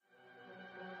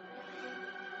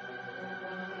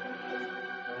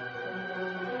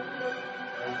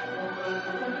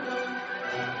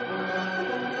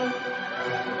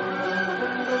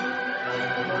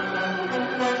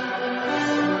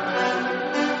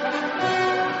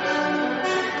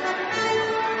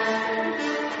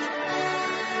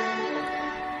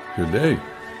Good day.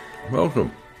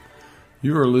 Welcome.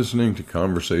 You are listening to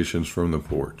Conversations from the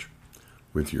Porch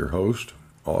with your host,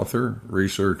 author,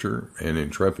 researcher, and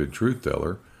intrepid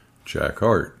truth-teller, Jack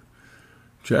Hart.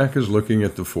 Jack is looking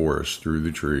at the forest through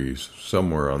the trees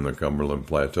somewhere on the Cumberland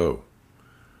Plateau.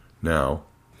 Now,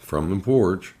 from the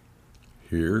porch,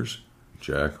 here's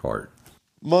Jack Hart.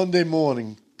 Monday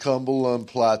morning, Cumberland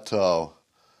Plateau.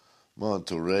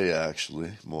 Monterey,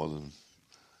 actually, more than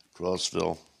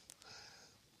Crossville.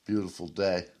 Beautiful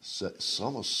day.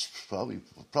 Summer's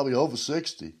probably over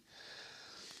 60.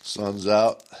 Sun's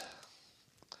out.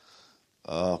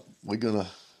 We're gonna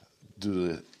do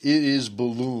the It Is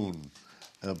Balloon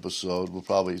episode.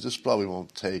 This probably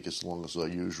won't take as long as our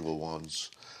usual ones.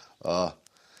 My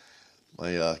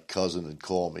cousin had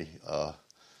called me. I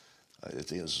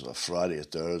think it was Friday or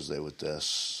Thursday with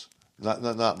this.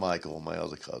 Not Michael, my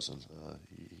other cousin.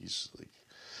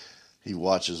 He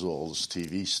watches all this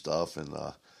TV stuff, and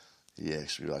he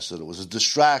asked me. I said it was a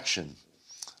distraction.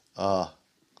 Now,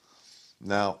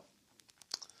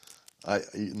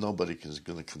 nobody is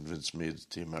going to convince me that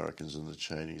the Americans and the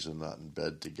Chinese are not in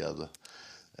bed together.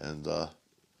 And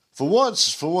for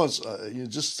once, you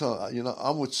just tell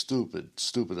I'm with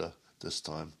stupider this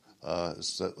time.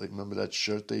 Remember that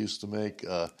shirt they used to make?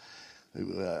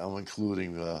 I'm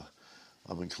including a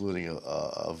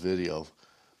video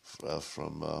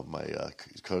from my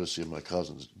courtesy of my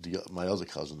cousins, my other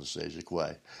cousin, the Sajik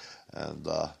Way, and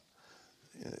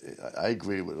I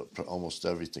agree with almost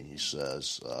everything he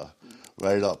says,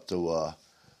 right up to.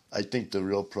 I think the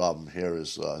real problem here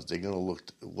is they're going to look.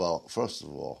 Well, first of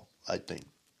all, I think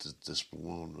that this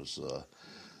balloon was.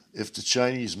 If the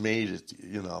Chinese made it,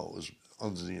 it was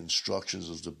under the instructions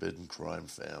of the Biden crime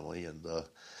family, and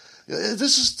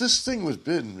this thing with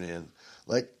Biden, man.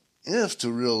 Like, you have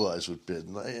to realize with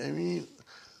Biden. I mean,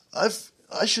 I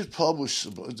should publish.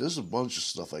 There's a bunch of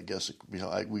stuff. I guess we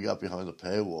got behind the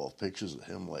paywall, pictures of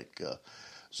him like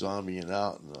zombieing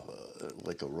out and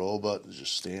like a robot, and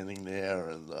just standing there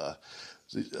and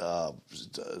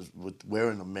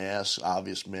wearing a mask,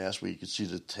 obvious mask, where you could see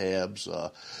the tabs.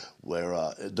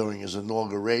 Where during his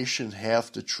inauguration,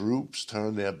 half the troops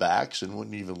turned their backs and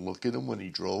wouldn't even look at him when he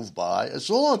drove by. It's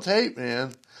all on tape,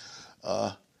 man.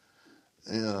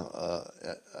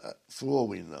 For all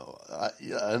we know,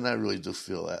 and I really do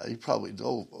feel that he probably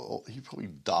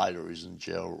died or he's in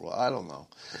jail. I don't know.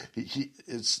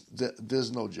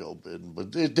 There's no Joe Biden,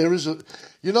 but there is a,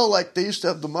 like they used to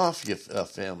have the mafia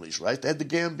families, right? They had the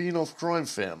Gambino crime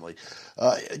family.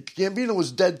 Gambino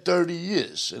was dead 30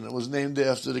 years, and it was named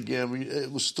after the Gambino.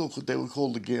 It was still they were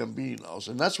called the Gambinos,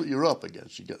 and that's what you're up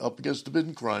against. You get up against the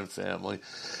Biden crime family,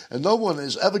 and no one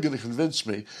is ever going to convince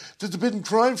me that the Biden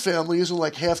crime family isn't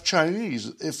like half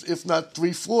Chinese, if not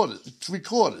three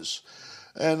quarters.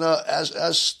 And as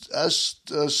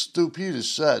Stu Peters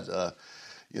said,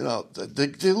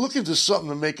 they're looking to something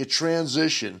to make a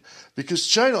transition because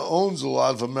China owns a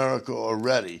lot of America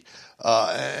already,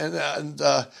 and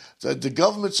the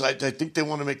governments. I think they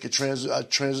want to make a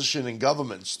transition in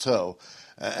governments too.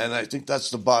 And I think that's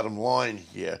the bottom line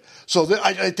here. So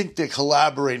I think they're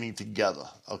collaborating together,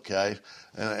 okay?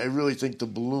 And I really think the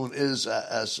balloon is,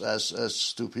 as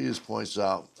Stu Peters points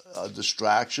out, a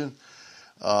distraction.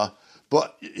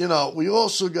 But, we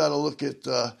also got to look at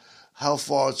how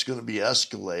far it's going to be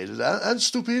escalated. And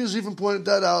Stu Peters even pointed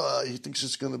that out. He thinks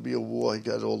it's going to be a war. He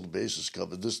got all the bases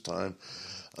covered this time.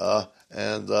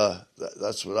 And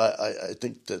that's what I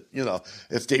think that,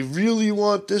 if they really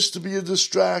want this to be a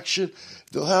distraction,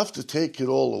 they'll have to take it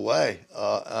all away.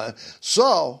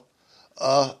 So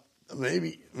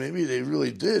maybe they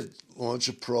really did launch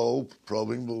a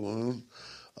probing balloon.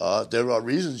 There are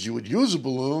reasons you would use a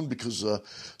balloon because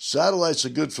satellites are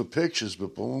good for pictures,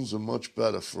 but balloons are much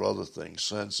better for other things,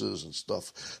 sensors and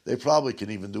stuff. They probably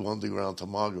can even do underground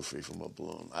tomography from a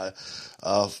balloon.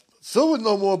 Phil would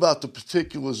know more about the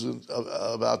particulars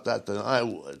about that than I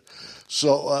would.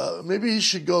 So maybe he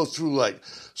should go through like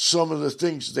some of the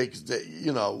things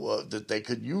that they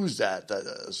could use that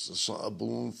a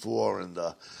balloon for, and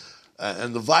the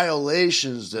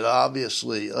violations that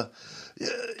obviously now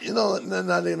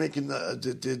they're making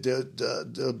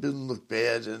the building look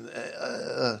bad, and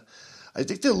I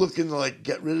think they're looking to like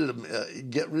get rid of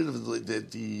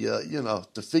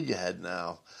the figurehead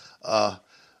now.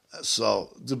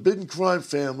 So the Biden crime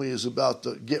family is about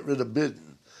to get rid of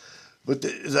Biden, but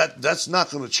that's not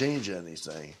going to change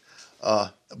anything.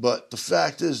 But the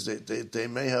fact is they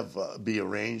may have be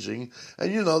arranging,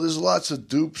 and there's lots of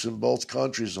dupes in both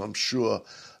countries, I'm sure,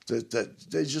 that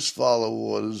they just follow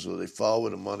orders, or they follow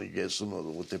where the money gets them, or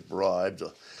what they bribed,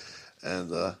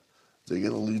 and they're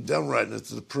going to lead them right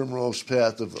into the primrose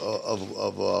path of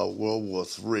World War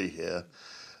III here,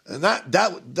 and that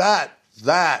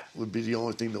would be the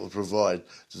only thing that would provide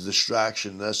the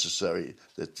distraction necessary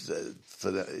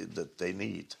that they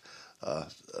need.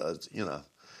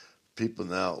 People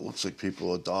now, it looks like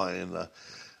people are dying.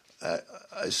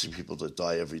 I see people that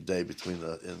die every day between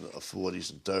in the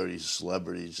 40s and 30s,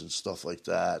 celebrities and stuff like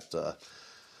that.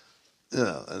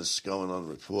 And it's going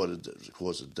unreported the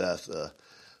cause of death.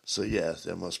 So yeah,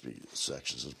 there must be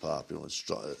sections of the populace,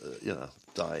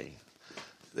 dying.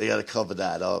 They got to cover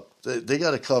that up. They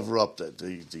got to cover up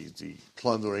the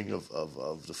plundering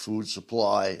of the food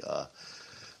supply.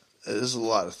 There's a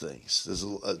lot of things.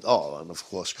 And of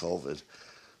course COVID.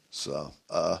 So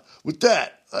with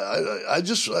that, I'd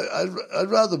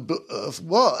rather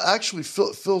actually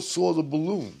Phil saw the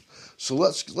balloon, so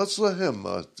let's let him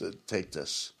take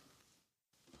this.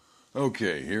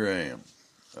 Okay, here I am.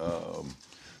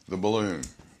 The balloon.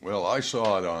 Well, I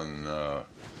saw it on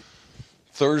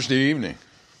Thursday evening,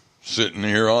 sitting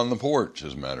here on the porch,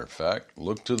 as a matter of fact.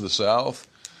 Looked to the south,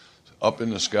 up in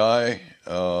the sky.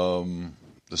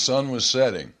 The sun was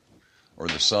setting, or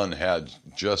the sun had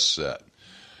just set.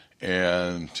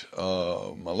 And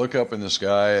I look up in the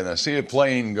sky, and I see a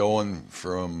plane going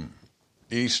from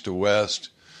east to west,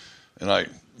 and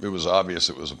it was obvious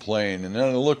it was a plane. And then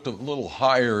I looked a little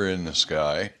higher in the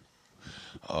sky,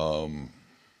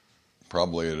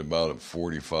 probably at about a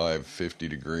 45,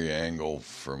 50-degree angle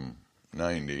from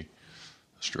 90,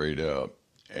 straight up.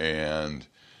 And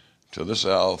to the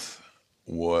south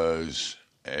was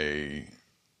a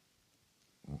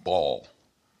ball,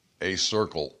 a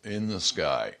circle in the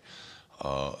sky.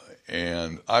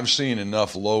 And I've seen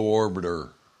enough low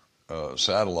orbiter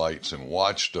satellites and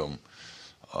watched them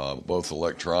both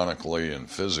electronically and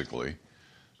physically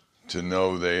to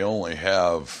know they only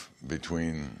have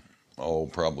between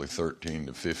probably 13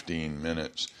 to 15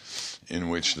 minutes in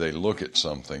which they look at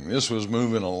something. This was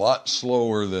moving a lot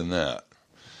slower than that,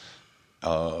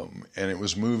 and it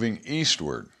was moving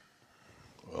eastward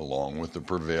along with the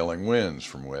prevailing winds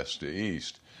from west to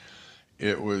east.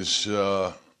 It was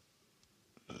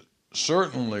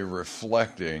certainly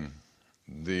reflecting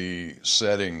the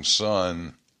setting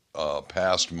sun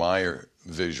past my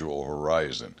visual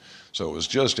horizon. So it was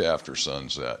just after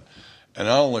sunset. And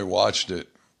I only watched it,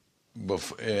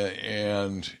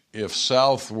 and if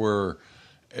south were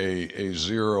a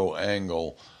zero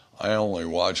angle, I only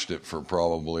watched it for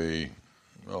probably,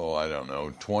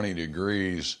 20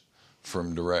 degrees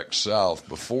from direct south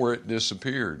before it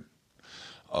disappeared.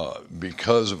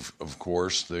 Because of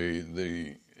course,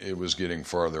 it was getting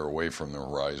farther away from the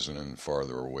horizon and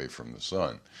farther away from the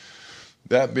sun.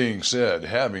 That being said,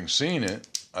 having seen it,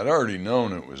 I'd already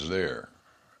known it was there.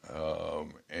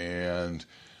 And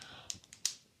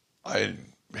I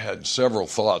had several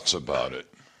thoughts about it.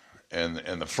 And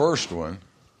the first one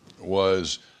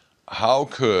was, how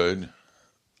could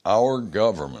our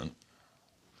government,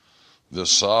 the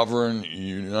sovereign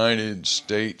United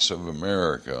States of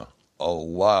America,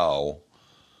 allow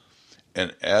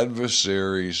an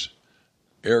adversary's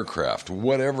aircraft,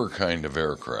 whatever kind of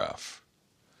aircraft,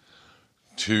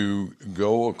 to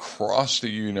go across the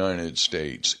United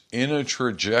States in a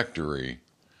trajectory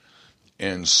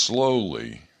and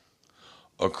slowly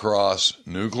across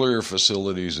nuclear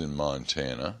facilities in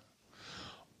Montana,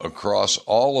 across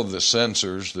all of the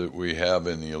sensors that we have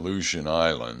in the Aleutian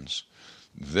Islands,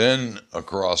 then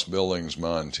across Billings,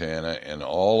 Montana, and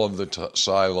all of the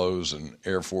silos and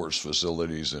Air Force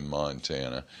facilities in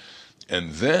Montana.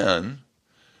 And then,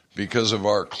 because of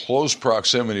our close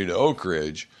proximity to Oak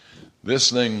Ridge,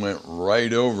 this thing went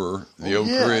right over the Oak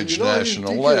Ridge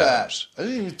National Labs. I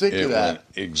didn't even think of that. It went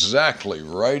exactly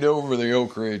right over the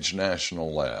Oak Ridge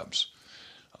National Labs.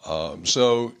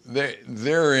 So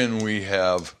therein we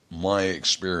have my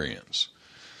experience.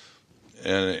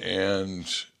 And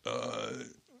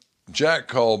Jack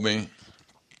called me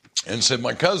and said,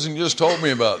 my cousin just told me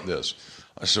about this.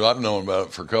 I said, I've known about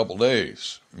it for a couple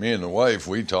days. Me and the wife,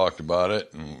 we talked about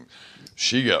it, and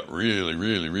she got really,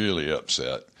 really, really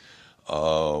upset.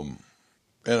 And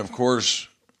of course,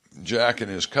 Jack and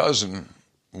his cousin,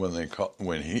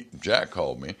 Jack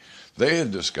called me, they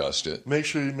had discussed it. Make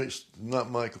sure you mix, not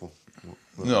Michael.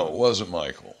 No, it wasn't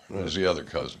Michael. It was the other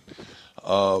cousin.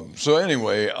 So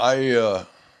anyway,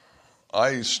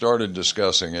 I started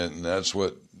discussing it, and that's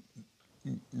what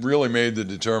really made the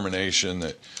determination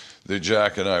that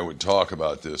Jack and I would talk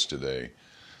about this today,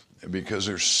 because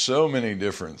there's so many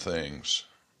different things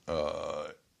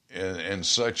and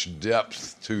such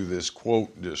depth to this,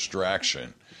 quote,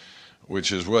 distraction,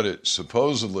 which is what it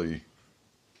supposedly,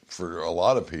 for a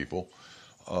lot of people,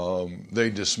 they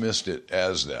dismissed it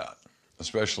as that,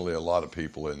 especially a lot of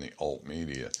people in the alt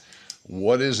media.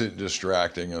 What is it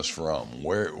distracting us from?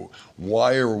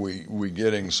 Why are we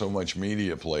getting so much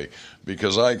media play?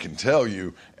 Because I can tell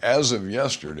you, as of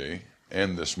yesterday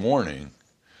and this morning,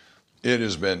 it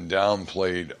has been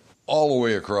downplayed all the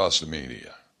way across the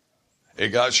media. It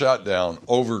got shot down,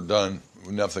 overdone.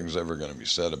 Nothing's ever going to be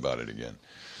said about it again.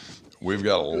 We've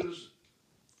got a...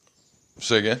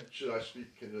 Say again? Should I speak?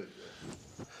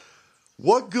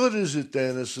 What good is it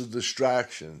then as a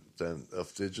distraction then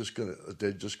if they're just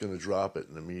gonna drop it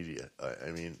in the media?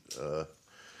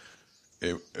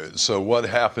 So what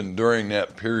happened during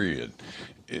that period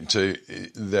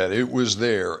that it was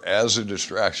there as a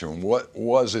distraction? What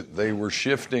was it they were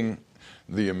shifting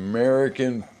the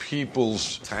American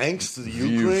people's tanks to the view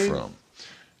Ukraine? From?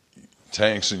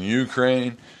 Tanks in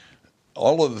Ukraine,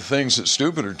 all of the things that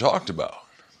Stupider talked about.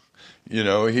 You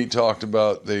know, he talked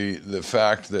about the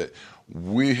fact that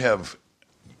we have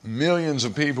millions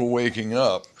of people waking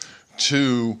up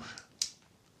to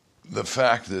the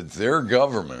fact that their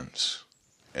governments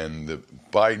and the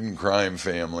Biden crime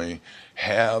family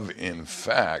have, in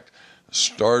fact,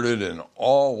 started an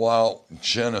all-out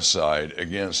genocide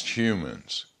against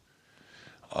humans.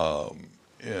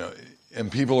 And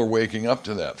people are waking up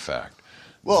to that fact.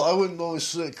 Well, I wouldn't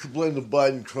always blame the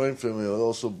Biden crime family. I would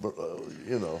also,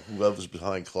 whoever's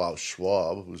behind Klaus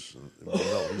Schwab,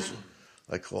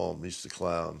 I call him, he's the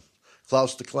clown.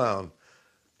 Klaus the clown.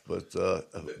 But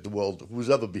who's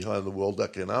ever behind the World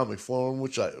Economic Forum,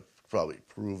 which I probably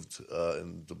proved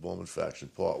in the Bowman Faction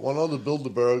Part 1, the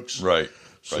Bilderbergs. Right.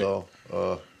 So,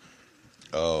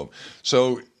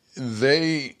 so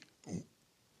they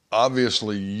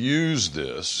obviously use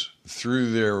this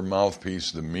through their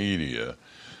mouthpiece, the media,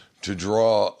 to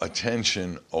draw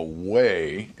attention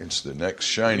away. It's the next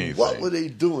shiny thing. What were they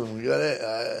doing?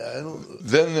 I don't.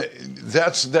 Then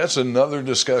that's another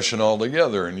discussion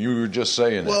altogether. And you were just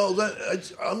saying. Well,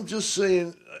 I'm just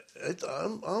saying.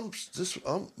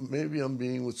 Maybe I'm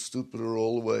being with Stupider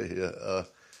all the way here.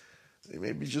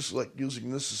 Maybe just like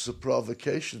using this as a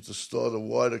provocation to start a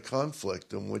wider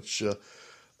conflict in which.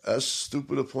 As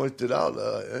Stupider pointed out,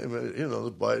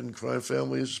 the Biden crime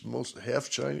family is half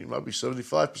Chinese, might be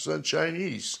 75%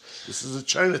 Chinese. This is a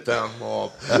Chinatown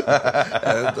mob,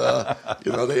 and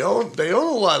they own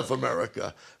a lot of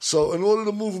America. So, in order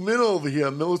to move them in over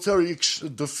here, military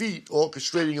defeat,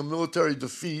 orchestrating a military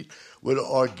defeat with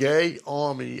our gay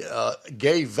army,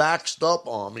 gay vaxxed up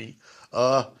army,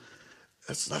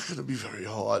 it's not going to be very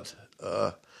hard.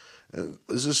 And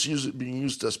is this being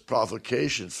used as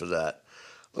provocation for that?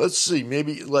 Let's see,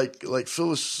 maybe like Phil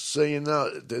was saying now,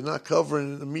 they're not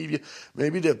covering in the media.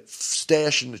 Maybe they're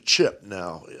stashing the chip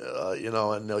now,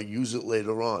 and they'll use it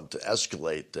later on to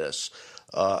escalate this.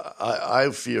 I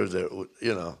fear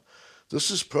that, this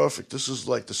is perfect. This is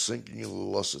like the sinking of the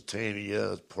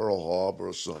Lusitania, Pearl Harbor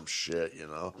or some shit,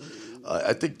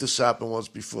 I think this happened once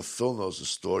before. Phil knows the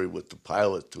story with the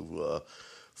pilot who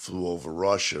flew over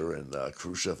Russia, and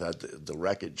Khrushchev had the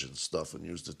wreckage and stuff and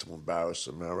used it to embarrass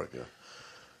America.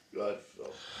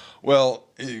 Well,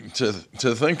 to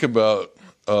think about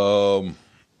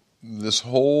this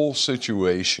whole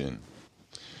situation,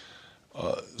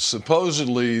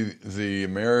 supposedly the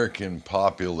American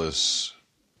popular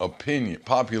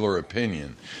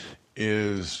opinion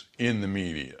is in the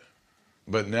media,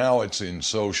 but now it's in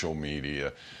social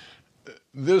media.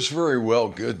 This very well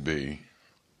could be,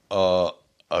 to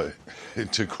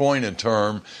coin a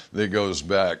term that goes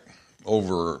back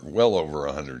well over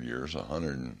 100 years,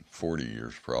 140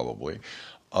 years probably.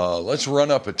 Let's run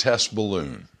up a test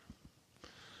balloon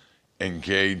and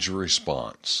gauge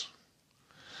response.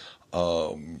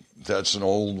 That's an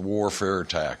old warfare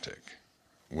tactic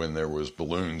when there was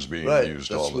balloons being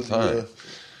used all the time.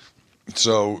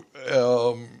 So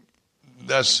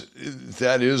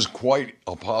that is quite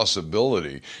a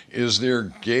possibility. Is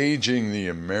they're gauging the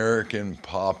American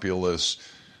populace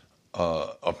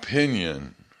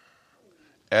opinion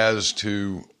as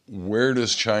to where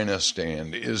does China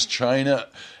stand? Is China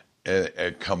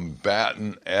a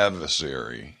combatant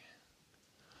adversary,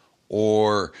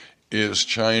 or is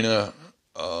China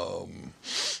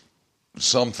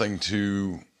something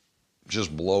to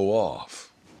just blow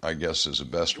off? I guess is the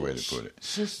best way to put it.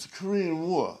 Since the Korean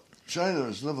War, China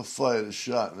has never fired a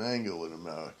shot in anger with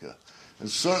America. And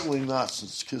certainly not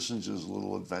since Kissinger's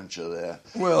little adventure there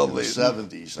in the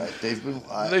 70s.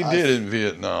 They did in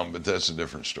Vietnam, but that's a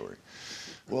different story.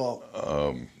 Well,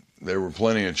 there were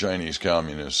plenty of Chinese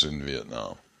communists in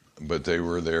Vietnam. but they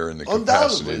were there in the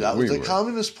capacity that we the were.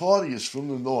 Communist Party is from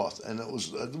the north, and it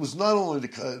was not only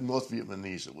the North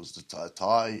Vietnamese, it was the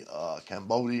Thai,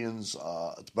 Cambodians,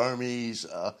 the Burmese,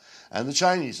 and the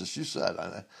Chinese, as you said.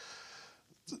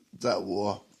 That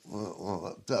war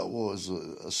was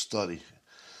a study.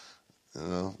 You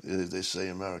know, they say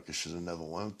America should have never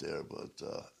went there, but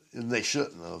and they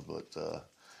shouldn't have. But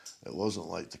it wasn't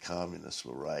like the communists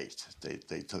were right.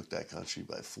 They took that country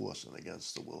by force and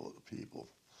against the will of the people.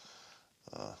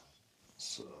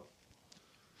 So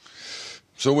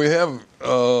we have,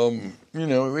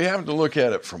 we have to look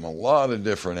at it from a lot of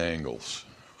different angles.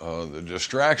 The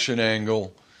distraction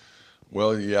angle,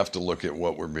 well, you have to look at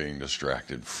what we're being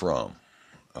distracted from,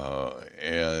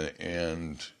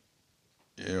 and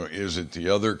is it the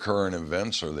other current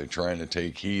events? Are they trying to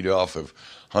take heat off of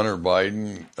Hunter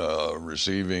Biden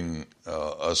receiving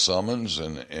a summons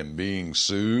and being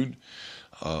sued?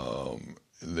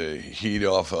 The heat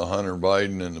off of Hunter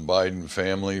Biden and the Biden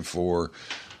family for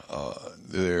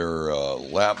their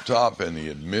laptop and the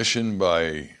admission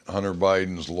by Hunter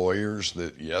Biden's lawyers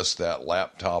that, yes, that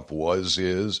laptop was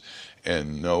his,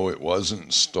 and no, it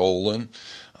wasn't stolen.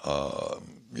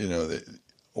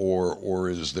 Or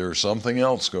is there something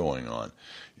else going on?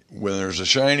 When there's a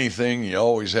shiny thing, you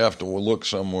always have to look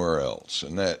somewhere else,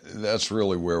 and that's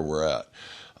really where we're at.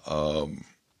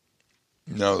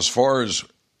 Now, as far as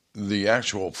the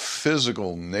actual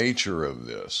physical nature of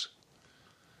this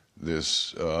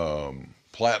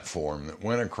platform that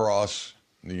went across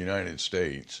the United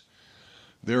States,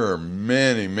 there are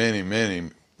many, many, many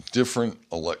different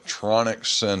electronic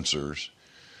sensors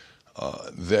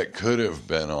that could have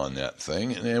been on that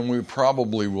thing, and we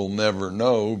probably will never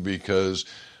know because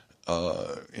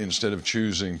instead of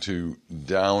choosing to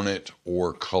down it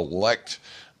or collect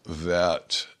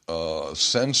that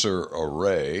sensor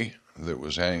array that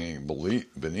was hanging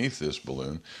beneath this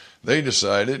balloon, they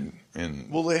decided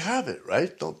Well, they have it,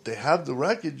 right? Don't they have the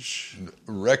wreckage?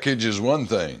 Wreckage is one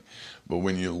thing, but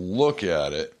when you look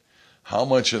at it, how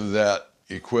much of that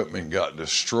equipment got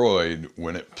destroyed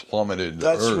when it plummeted to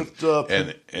Earth? That's what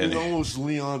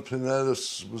Leon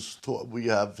Panetta was. We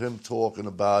have him talking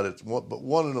about it, but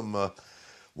one of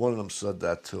them said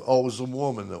that too. Oh, it was a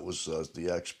woman that was the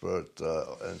expert,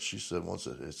 and she said once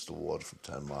it hits the water from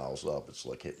 10 miles up, it's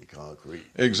like hitting concrete.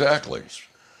 Exactly.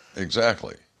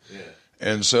 Yeah.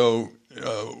 And so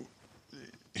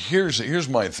here's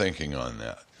my thinking on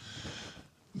that.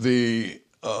 The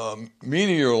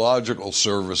meteorological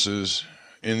services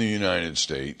in the United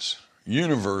States,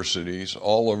 universities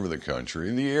all over the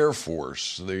country, the Air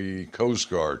Force, the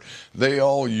Coast Guard, they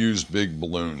all use big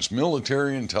balloons.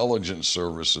 Military intelligence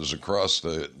services across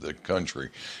the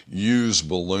country use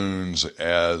balloons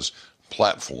as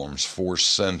platforms for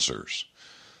sensors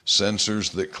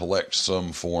that collect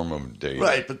some form of data.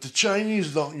 Right, but the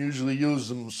Chinese don't usually use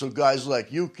them, so guys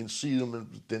like you can see them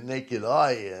with the naked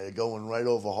eye going right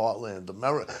over Heartland.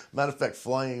 Matter of fact,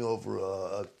 flying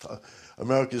over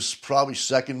America's probably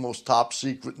second most top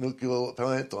secret nuclear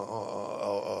plant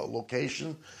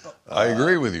location. I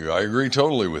agree with you. I agree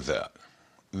totally with that.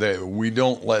 We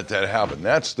don't let that happen.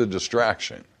 That's the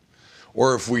distraction.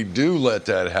 Or if we do let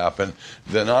that happen,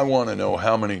 then I want to know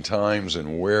how many times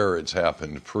and where it's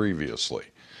happened previously.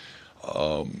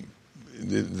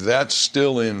 That's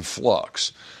still in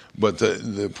flux. But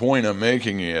the point I'm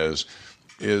making is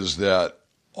that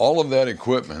all of that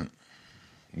equipment,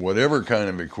 whatever kind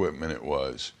of equipment it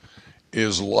was,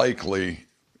 is likely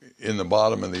in the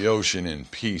bottom of the ocean in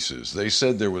pieces. They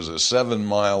said there was a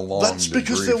 7-mile long That's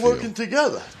because they're working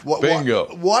together. Bingo.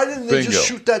 Why didn't they just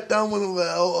shoot that down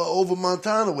over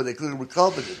Montana where they could have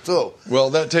recovered it too?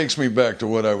 Well, that takes me back to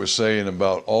what I was saying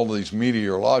about all these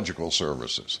meteorological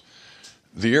services.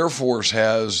 The Air Force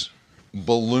has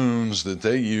balloons that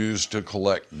they use to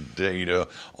collect data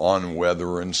on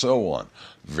weather and so on.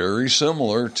 Very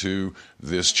similar to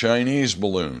this Chinese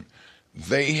balloon.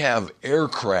 They have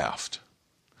aircraft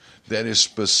that is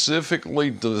specifically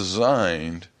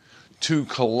designed to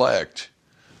collect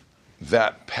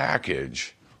that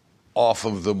package off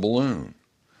of the balloon.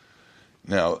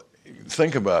 Now,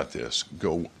 think about this.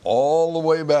 Go all the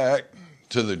way back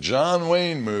to the John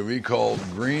Wayne movie called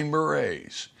Green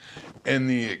Berets and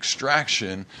the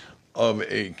extraction of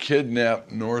a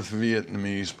kidnapped North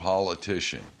Vietnamese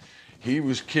politician. He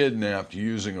was kidnapped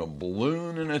using a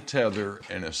balloon and a tether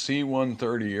and a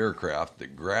C-130 aircraft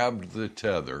that grabbed the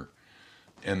tether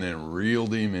and then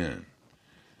reeled him in.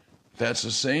 That's the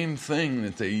same thing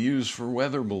that they use for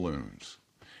weather balloons.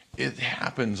 It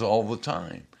happens all the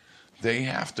time. They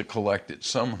have to collect it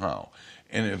somehow.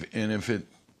 And if it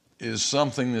is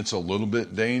something that's a little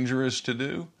bit dangerous to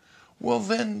do, well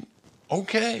then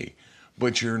Okay,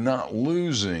 but you're not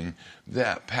losing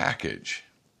that package.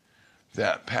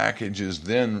 That package is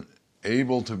then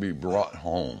able to be brought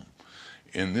home.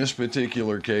 In this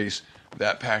particular case,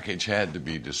 that package had to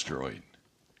be destroyed.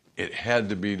 It had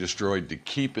to be destroyed to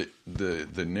keep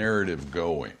the narrative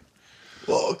going.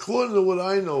 Well, according to what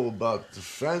I know about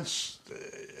defense,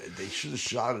 they should have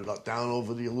shot it down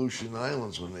over the Aleutian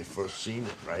Islands when they first seen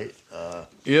it, right?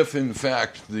 If, in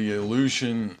fact, the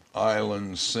Aleutian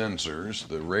Islands sensors,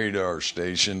 the radar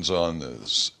stations on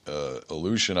the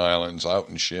Aleutian Islands out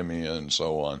in Shimia and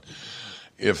so on,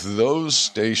 if those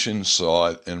stations saw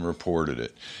it and reported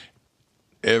it,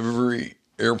 every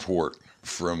airport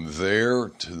from there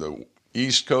to the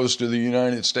east coast of the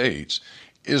United States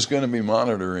is going to be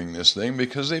monitoring this thing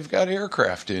because they've got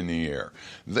aircraft in the air.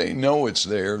 They know it's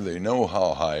there. They know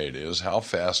how high it is, how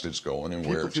fast it's going, and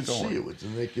where it's going. People could see it with the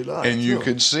naked eye. And you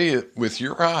could see it with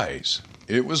your eyes.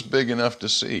 It was big enough to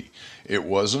see. It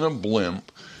wasn't a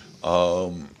blimp.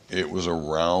 It was a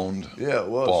round ball. Yeah, it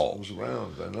was. It was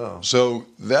round, I know. So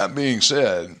that being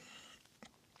said,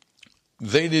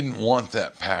 they didn't want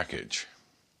that package.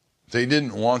 They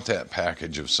didn't want that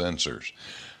package of sensors.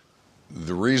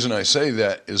 The reason I say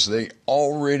that is they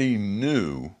already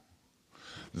knew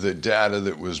the data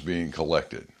that was being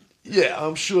collected. Yeah,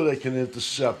 I'm sure they can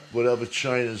intercept whatever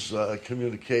China's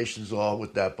communications are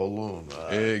with that balloon.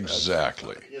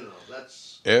 Exactly.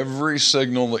 That's Every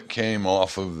signal that came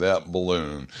off of that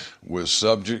balloon was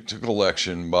subject to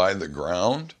collection by the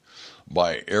ground,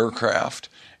 by aircraft,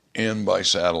 and by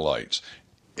satellites.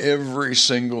 Every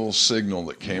single signal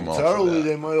that came off of Terribly, that.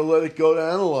 they might have let it go to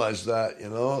analyze that.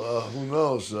 Who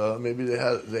knows? Maybe they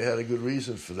had a good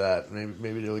reason for that.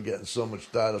 Maybe they were getting so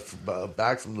much data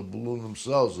back from the balloon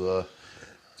themselves.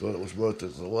 Thought it was worth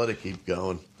it to let it keep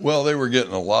going. Well, they were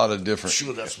getting a lot of different.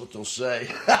 Sure, that's what they'll say.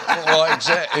 Well,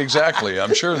 exactly.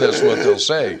 I'm sure that's what they'll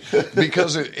say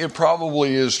because it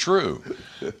probably is true.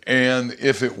 And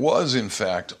if it was, in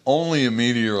fact, only a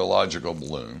meteorological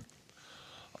balloon,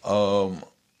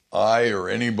 I or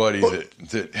anybody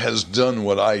that has done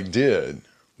what I did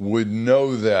would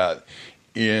know that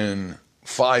in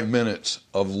 5 minutes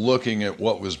of looking at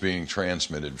what was being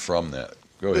transmitted from that.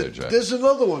 Go ahead, Jack. There's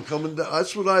another one coming down.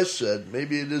 That's what I said.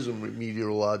 Maybe it is a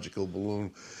meteorological balloon.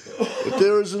 But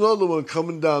there is another one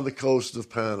coming down the coast of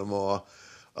Panama.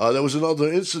 There was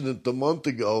another incident a month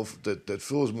ago that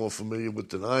Phil is more familiar with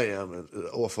than I am,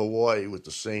 off Hawaii with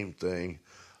the same thing.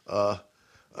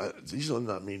 These are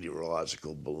not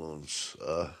meteorological balloons.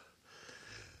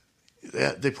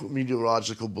 They put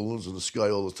meteorological balloons in the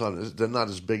sky all the time. They're not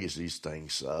as big as these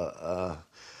things.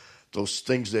 Those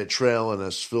things they're trailing,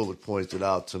 as Phil had pointed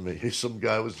out to me. Some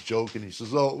guy was joking. He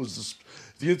says, it was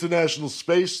the International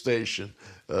Space Station.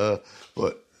 But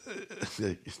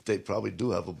they probably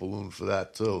do have a balloon for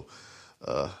that, too.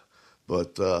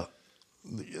 But I've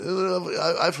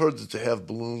heard that they have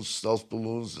balloons, stealth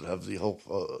balloons, that have the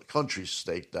whole country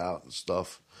staked out and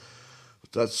stuff.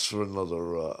 But that's for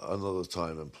another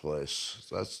time and place.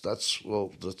 That's the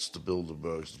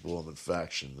Bilderbergs, the Bormann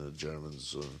faction, the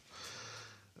Germans.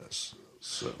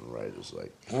 Certain writers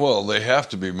like. Well, they have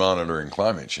to be monitoring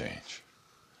climate change.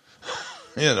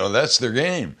 That's their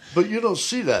game. But you don't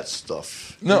see that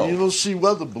stuff. No. You don't see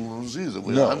weather balloons either.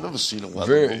 No. I've never seen a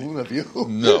weather balloon, have you?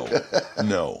 No.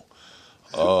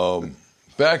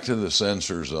 Back to the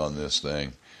sensors on this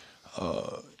thing.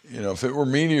 If it were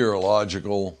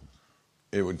meteorological,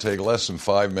 it would take less than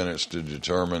 5 minutes to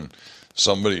determine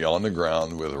somebody on the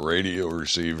ground with a radio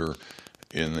receiver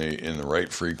in the right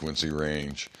frequency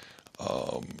range.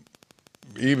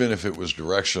 Even if it was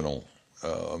directional,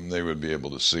 they would be able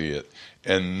to see it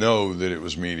and know that it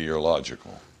was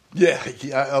meteorological. Yeah,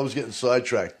 I was getting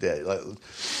sidetracked there. Like,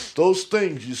 those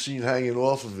things you see hanging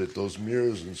off of it, those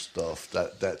mirrors and stuff,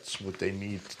 that's what they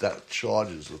need. That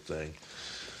charges the thing.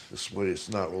 This way it's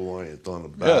not reliant on the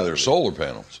battery. Yeah, they're solar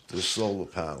panels. They're solar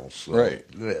panels. So, right.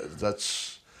 Yeah,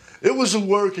 it was a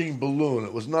working balloon.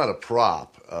 It was not a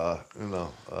prop, and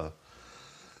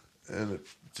it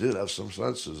did have some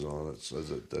sensors on it, so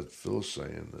that Phil's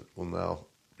saying that will now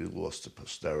be lost to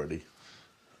posterity.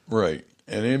 Right.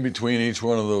 And in between each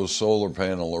one of those solar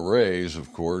panel arrays,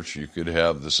 of course, you could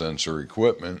have the sensor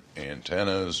equipment,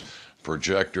 antennas,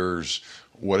 projectors,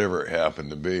 whatever it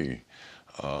happened to be.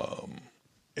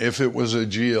 If it was a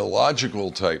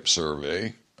geological type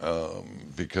survey,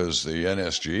 because the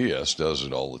NSGS does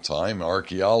it all the time,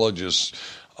 archaeologists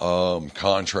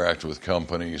contract with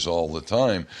companies all the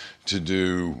time to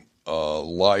do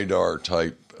LIDAR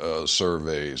type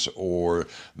surveys or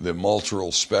the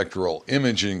multiple spectral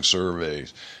imaging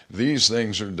surveys. These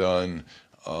things are done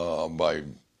by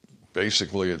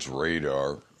basically it's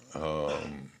radar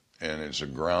and it's a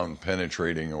ground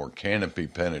penetrating or canopy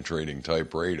penetrating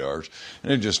type radars,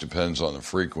 and it just depends on the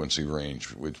frequency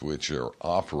range with which you're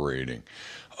operating.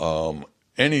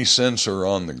 Any sensor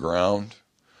on the ground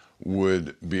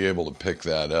would be able to pick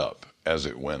that up as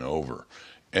it went over,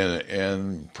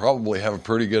 and probably have a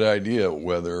pretty good idea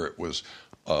whether it was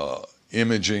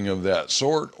imaging of that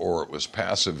sort or it was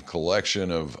passive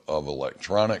collection of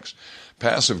electronics.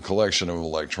 Passive collection of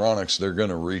electronics, they're going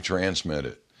to retransmit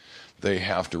it. They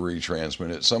have to retransmit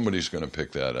it. Somebody's going to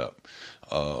pick that up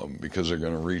because they're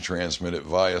going to retransmit it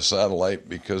via satellite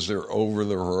because they're over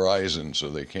the horizon, so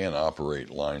they can't operate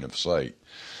line of sight.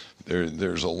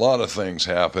 There's a lot of things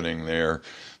happening there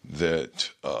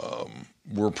that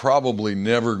we're probably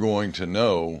never going to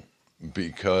know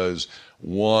because,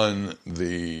 one,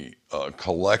 the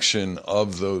collection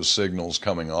of those signals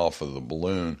coming off of the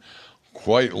balloon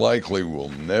quite likely will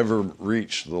never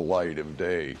reach the light of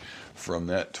day from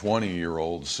that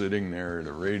 20-year-old sitting there at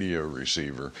a radio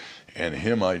receiver and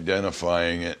him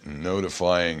identifying it and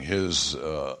notifying his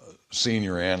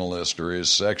senior analyst or his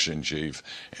section chief,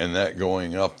 and that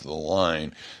going up the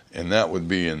line, and that would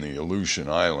be in the Aleutian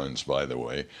Islands, by the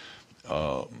way.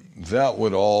 That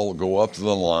would all go up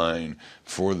the line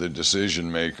for the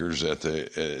decision makers at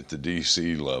the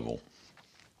DC level,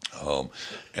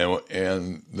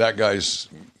 and that guy's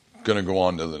going to go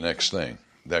on to the next thing.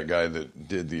 That guy that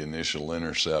did the initial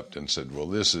intercept and said, well,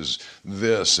 this is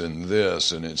this, and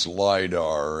it's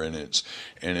LIDAR, and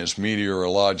it's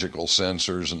meteorological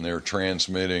sensors, and they're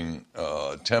transmitting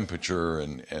temperature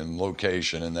and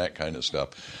location and that kind of stuff.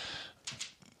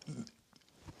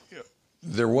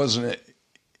 There wasn't,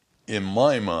 in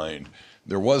my mind,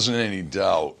 there wasn't any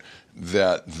doubt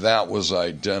that that was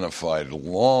identified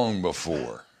long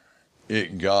before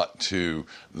it got to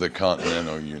the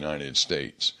continental United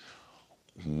States.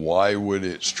 Why would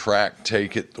its track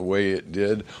take it the way it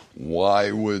did?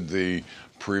 Why would the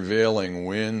prevailing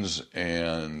winds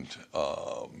and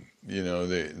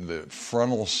the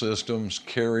frontal systems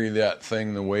carry that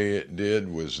thing the way it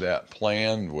did? Was that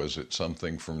planned? Was it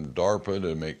something from DARPA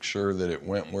to make sure that it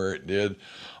went where it did?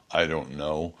 I don't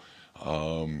know.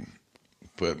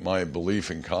 But my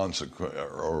belief in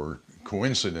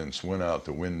coincidence went out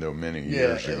the window many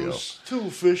years ago. Yeah, it was too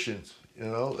efficient.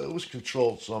 It was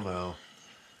controlled somehow.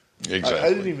 Exactly. I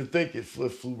didn't even think it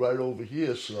flew right over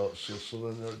here. So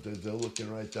then they're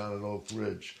looking right down at Oak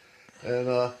Ridge,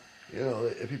 and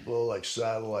people are like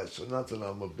satellites. Not that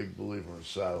I'm a big believer in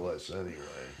satellites anyway,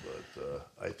 but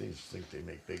I think they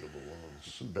make bigger balloons,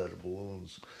 some better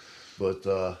balloons. But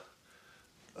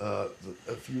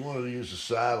if you wanted to use a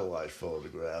satellite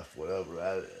photograph, whatever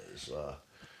that is,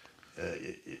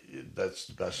 that's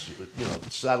the best.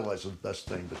 Satellites are the best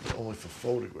thing, but only for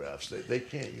photographs. They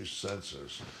can't use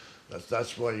sensors.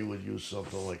 That's why you would use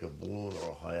something like a balloon or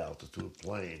a high altitude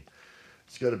plane.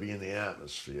 It's got to be in the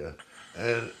atmosphere,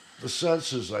 and the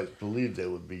sensors I believe they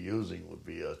would be using would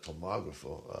be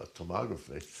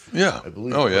tomography. Yeah. I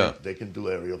believe. Oh yeah. They can do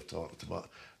aerial tomography.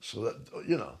 So that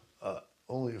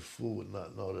only a fool would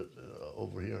not know that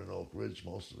over here in Oak Ridge,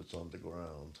 most of it's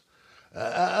underground.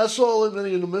 I saw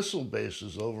many of the missile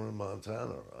bases over in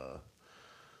Montana.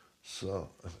 So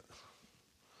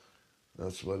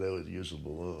that's why they would use a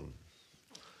balloon.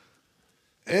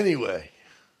 Anyway,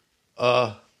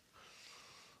 that's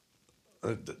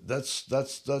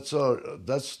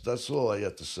all I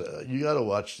have to say. You got to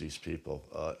watch these people.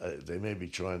 They may be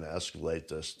trying to escalate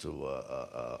this to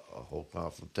a whole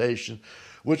confrontation,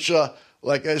 which,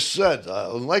 like I said,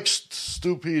 like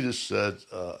Stu Peters said,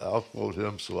 I'll quote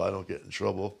him so I don't get in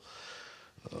trouble.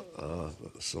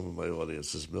 Some of my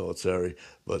audience is military,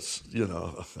 but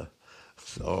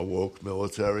our woke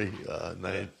military,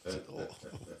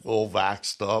 all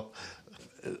vaxxed up,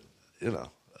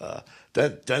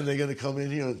 Then they're going to come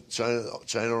in here and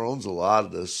China owns a lot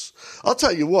of this. I'll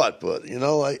tell you what, but,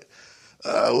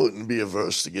 I wouldn't be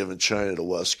averse to giving China the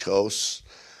West Coast,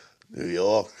 New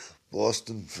York,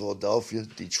 Boston, Philadelphia,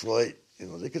 Detroit.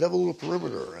 They could have a little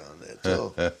perimeter around there,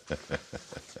 too.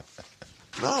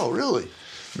 No, really.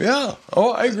 Yeah.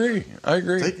 Oh, I agree.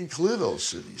 They can clear those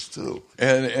cities, too.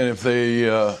 And if they,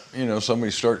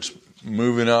 somebody starts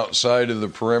moving outside of the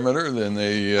perimeter, then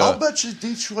they... I'll bet you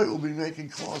Detroit will be making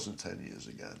cars in 10 years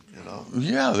again,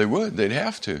 Yeah, they would. They'd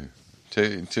have to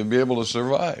be able to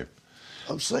survive.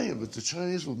 I'm saying, but the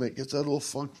Chinese will get that all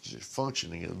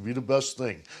functioning. It'll be the best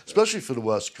thing, especially for the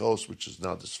West Coast, which is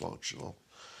now dysfunctional.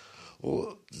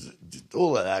 All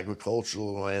that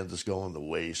agricultural land is going to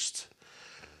waste.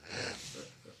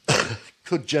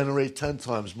 Could generate 10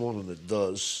 times more than it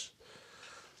does.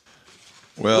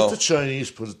 Well, let the Chinese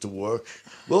put it to work.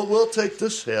 We'll take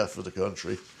this half of the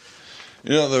country.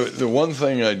 The one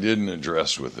thing I didn't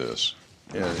address with this,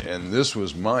 and this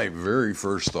was my very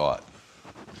first thought.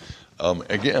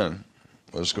 Again,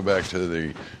 let's go back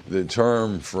to the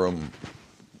term from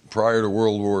prior to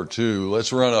World War II.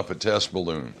 Let's run up a test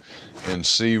balloon and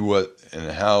see what and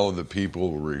how the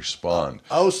people respond.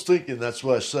 I was thinking that's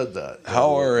why I said that.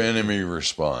 How our enemy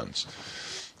responds.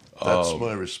 That's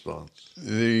my response.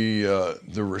 The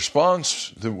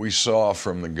response that we saw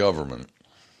from the government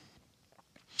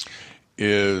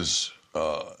is,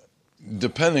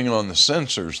 depending on the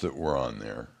sensors that were on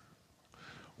there,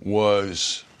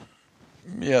 was,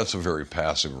 it's a very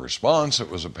passive response. It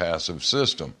was a passive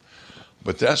system.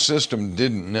 But that system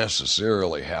didn't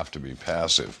necessarily have to be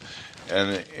passive.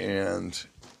 And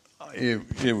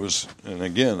it was, and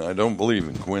again, I don't believe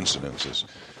in coincidences.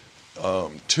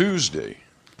 Tuesday,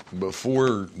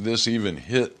 before this even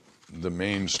hit the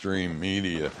mainstream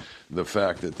media, the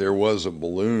fact that there was a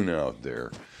balloon out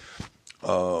there,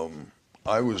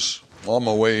 I was on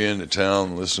my way into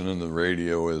town listening to the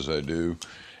radio as I do,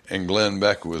 and Glenn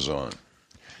Beck was on.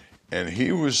 And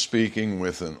he was speaking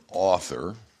with an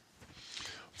author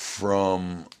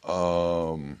from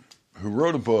who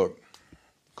wrote a book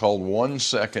called 1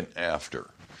 Second After.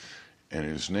 And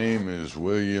his name is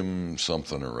William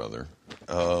something or other.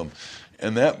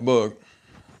 And that book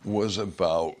was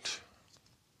about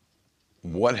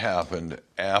what happened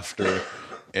after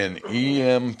an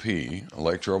EMP,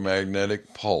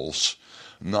 electromagnetic pulse,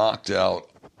 knocked out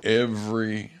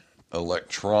every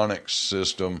electronic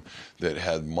system that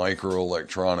had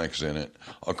microelectronics in it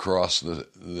across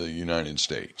the United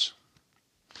States.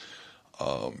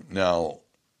 Now,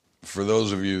 for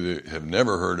those of you that have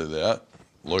never heard of that,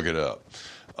 look it up.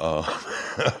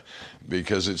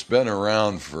 Because it's been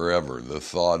around forever, the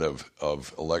thought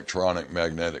of electronic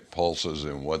magnetic pulses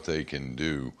and what they can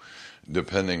do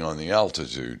depending on the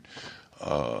altitude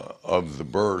of the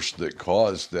burst that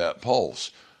caused that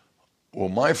pulse. Well,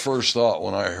 my first thought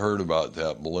when I heard about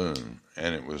that balloon,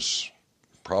 and it was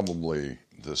probably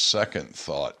the second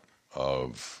thought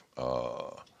of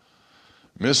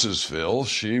Mrs. Phil,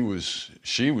 she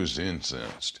was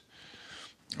incensed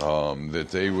that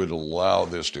they would allow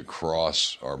this to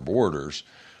cross our borders,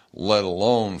 let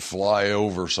alone fly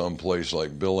over someplace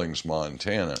like Billings,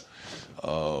 Montana.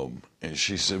 And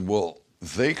she said, well,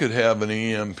 they could have an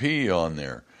EMP on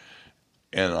there.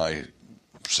 And I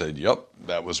said, yep,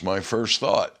 that was my first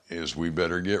thought, is we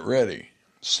better get ready.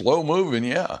 Slow moving,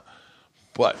 yeah.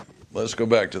 But let's go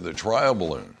back to the trial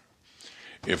balloon.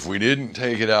 If we didn't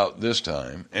take it out this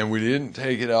time, and we didn't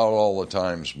take it out all the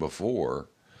times before,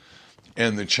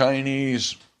 and the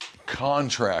Chinese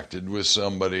contracted with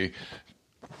somebody,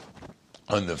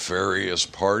 a nefarious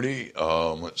party,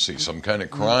 let's see, some kind of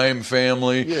crime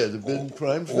family, the big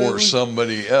crime family, or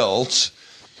somebody else,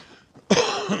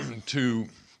 to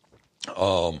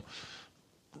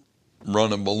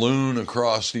run a balloon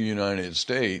across the United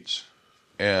States,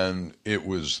 and it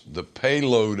was the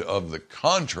payload of the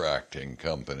contracting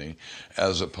company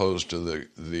as opposed to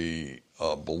the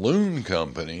balloon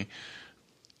company,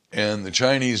 and the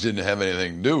Chinese didn't have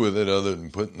anything to do with it other than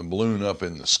putting the balloon up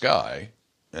in the sky,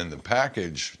 and the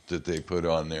package that they put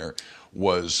on there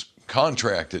was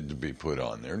contracted to be put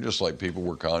on there, just like people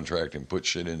were contracting put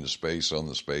shit into space on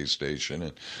the space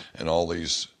station and all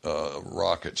these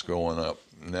rockets going up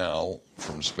now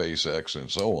from SpaceX and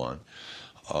so on.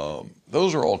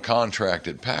 Those are all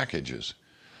contracted packages.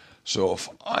 So if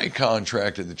I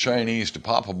contracted the Chinese to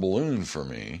pop a balloon for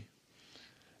me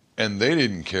and they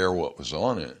didn't care what was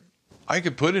on it, I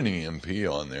could put an EMP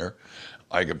on there.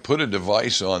 I could put a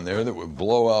device on there that would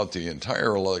blow out the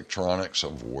entire electronics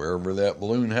of wherever that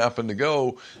balloon happened to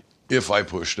go if I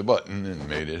pushed a button and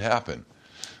made it happen.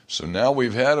 So now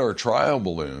we've had our trial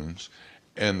balloons,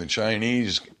 and the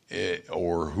Chinese,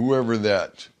 or whoever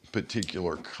that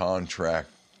particular contracting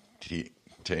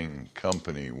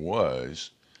company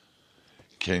was,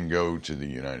 can go to the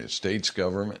United States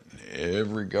government,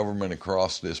 every government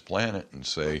across this planet, and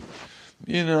say,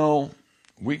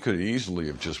 we could easily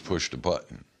have just pushed a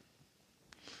button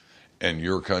and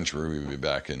your country would be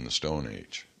back in the Stone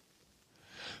Age.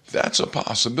 That's a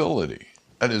possibility.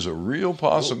 That is a real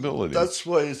possibility. Well, that's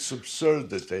why it's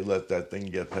absurd that they let that thing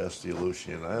get past the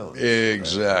Aleutian Islands.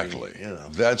 Exactly.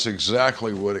 That's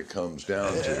exactly what it comes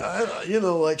down to.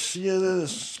 Like CNN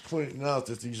is pointing out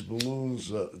that these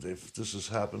balloons, if this has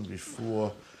happened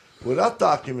before, without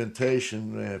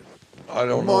documentation, I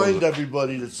don't remind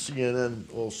everybody that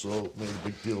CNN also made a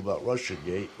big deal about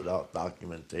Russiagate without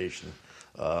documentation.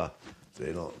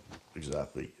 They don't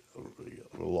exactly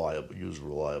use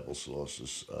reliable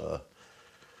sources.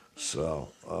 So,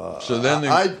 then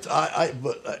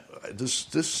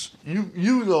this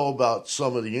you know about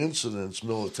some of the incidents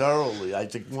militarily. I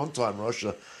think one time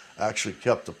Russia actually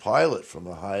kept a pilot from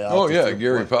a high altitude. Oh yeah,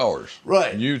 Gary Powers.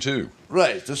 Right. U-2.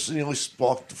 Right. This nearly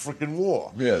sparked the freaking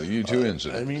war. Yeah, the U-2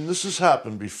 incident. I mean, this has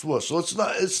happened before, so it's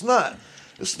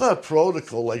not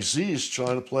protocol like Z's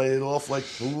trying to play it off like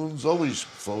balloons always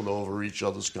float over each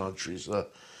other's countries.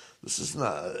 This is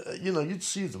not, you'd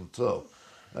see them too.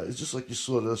 It's just like you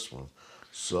saw this one.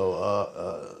 So,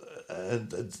 and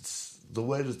the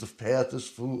way that the path is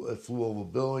flew over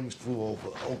Billings, flew over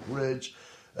Oak Ridge,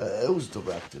 it was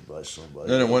directed by somebody.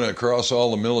 Then it went across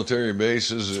all the military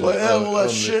bases all that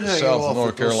shit hanging South off North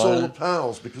with those solar Carolina.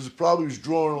 panels, because it probably was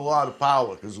drawing a lot of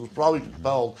power, because it was probably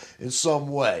propelled in some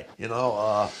way,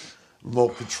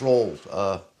 remote controlled.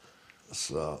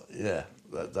 So yeah,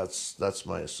 that's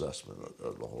my assessment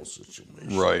of the whole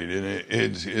situation. Right, and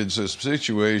it's a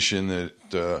situation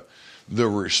that the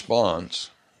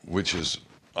response, which is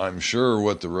I'm sure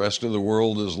what the rest of the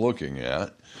world is looking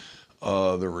at,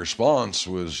 the response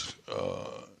was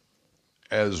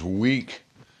as weak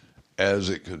as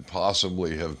it could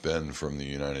possibly have been from the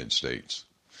United States,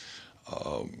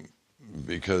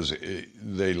 because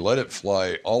they let it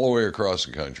fly all the way across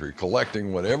the country,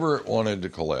 collecting whatever it wanted to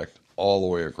collect all the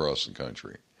way across the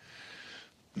country.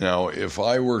 Now, if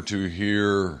I were to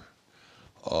hear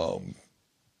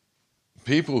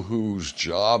people whose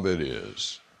job it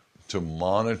is to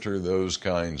monitor those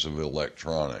kinds of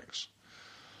electronics,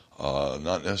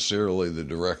 not necessarily the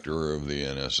director of the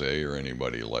NSA or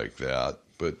anybody like that,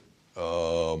 but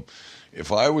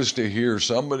if I was to hear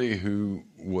somebody who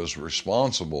was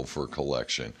responsible for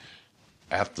collection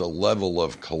at the level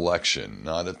of collection,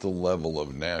 not at the level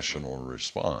of national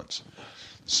response,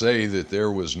 say that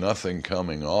there was nothing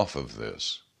coming off of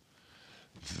this,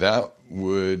 that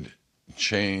would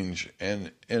change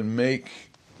and make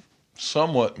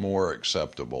somewhat more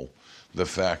acceptable the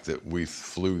fact that we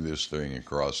flew this thing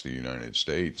across the United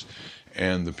States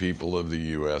and the people of the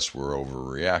U.S. were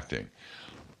overreacting.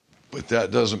 But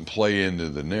that doesn't play into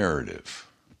the narrative.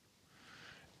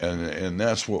 And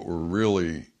that's what we're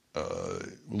really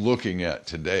looking at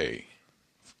today,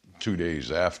 2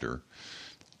 days after,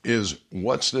 is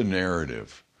what's the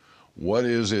narrative? What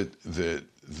is it that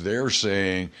they're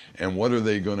saying, and what are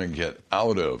they going to get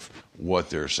out of what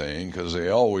they're saying? Because they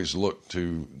always look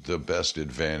to the best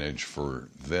advantage for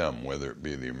them, whether it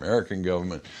be the American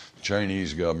government, the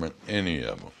Chinese government, any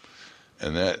of them.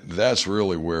 And that's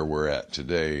really where we're at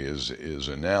today is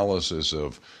analysis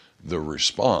of the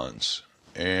response.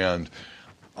 And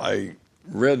I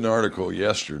read an article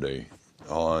yesterday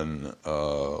on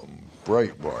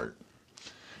Breitbart,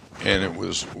 and it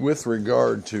was with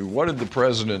regard to what did the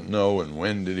president know and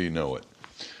when did he know it?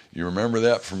 You remember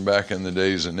that from back in the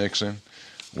days of Nixon?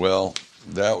 Well,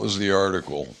 that was the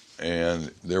article,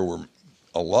 and there were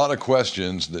a lot of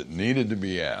questions that needed to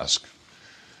be asked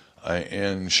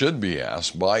and should be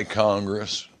asked by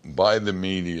Congress, by the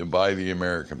media, by the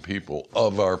American people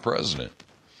of our president.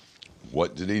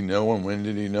 What did he know and when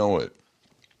did he know it?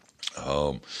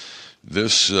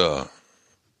 This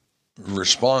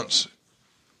response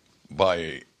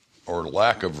or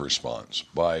lack of response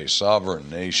by a sovereign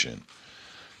nation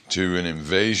to an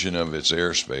invasion of its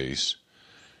airspace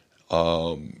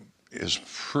is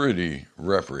pretty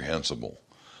reprehensible.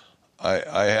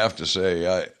 I have to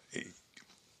say,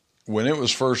 when it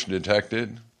was first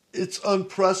detected, it's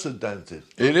unprecedented.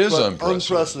 It is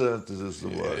unprecedented. Unprecedented is the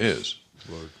word. It is.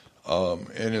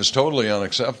 And it's totally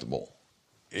unacceptable.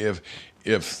 If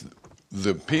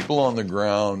the people on the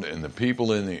ground and the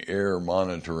people in the air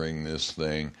monitoring this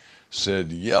thing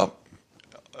said, yep,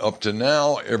 up to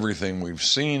now, everything we've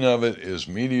seen of it is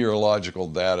meteorological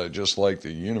data, just like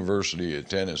the University of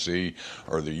Tennessee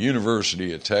or the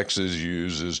University of Texas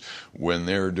uses when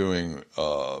they're doing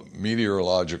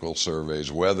meteorological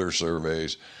surveys, weather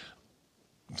surveys,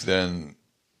 then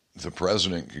the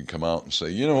president could come out and say,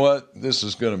 you know what, this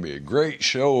is going to be a great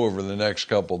show over the next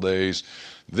couple days.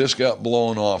 This got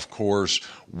blown off course.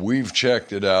 We've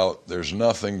checked it out. There's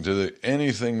anything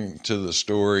to the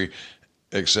story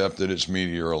except that it's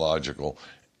meteorological.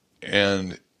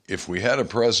 And if we had a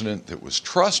president that was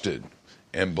trusted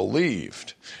and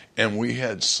believed, and we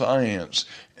had science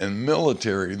and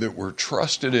military that were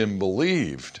trusted and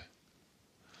believed,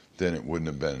 then it wouldn't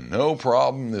have been no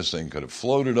problem. This thing could have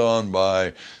floated on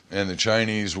by, and the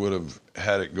Chinese would have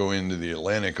had it go into the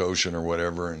Atlantic Ocean or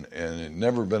whatever, and it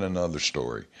never been another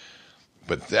story.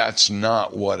 But that's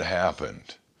not what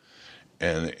happened.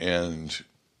 And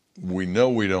we know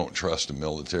we don't trust the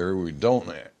military. We don't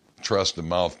trust the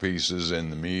mouthpieces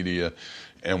and the media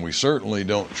And we certainly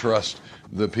don't trust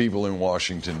the people in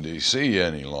Washington, D.C.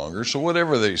 any longer. So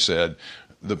whatever they said,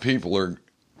 the people,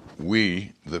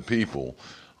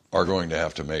 are going to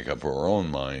have to make up our own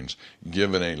minds,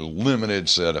 given a limited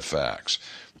set of facts.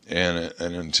 And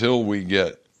until we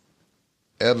get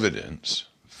evidence,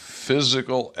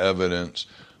 physical evidence,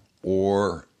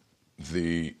 or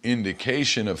the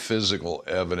indication of physical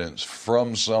evidence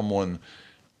from someone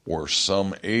or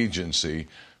some agency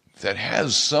that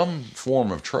has some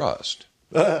form of trust.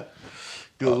 Good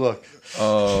luck.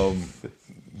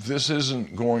 This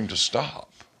isn't going to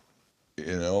stop,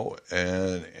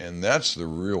 and that's the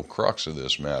real crux of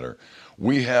this matter.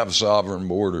 We have sovereign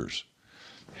borders.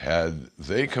 Had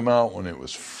they come out when it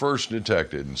was first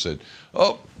detected and said,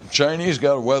 oh, Chinese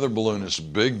got a weather balloon, it's a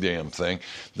big damn thing,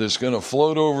 that's going to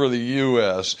float over the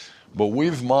U.S., but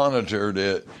we've monitored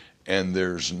it and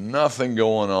there's nothing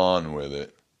going on with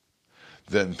it,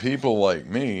 then people like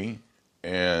me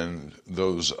and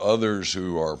those others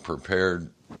who are prepared,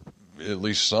 at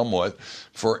least somewhat,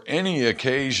 for any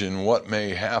occasion what may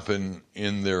happen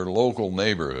in their local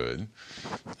neighborhood,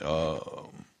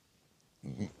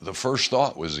 the first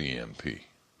thought was EMP.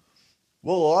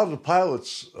 Well, a lot of the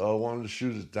pilots wanted to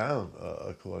shoot it down,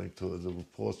 according to the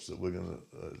reports that we're going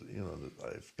to,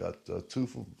 I've got two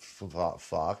from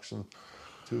Fox and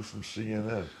two from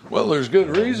CNN. Well, there's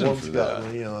good reason for that. One's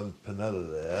got Leon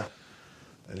Panetta there,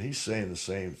 and he's saying the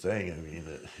same thing. I mean,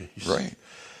 he's, right.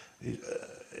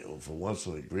 For once,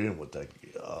 I'm agreeing with that.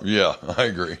 Yeah, I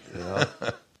agree.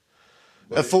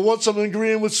 And for once, I'm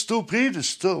agreeing with Stu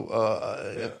Peters, too.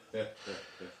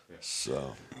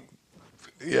 So.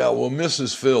 Yeah, well,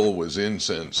 Mrs. Phil was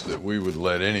incensed that we would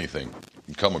let anything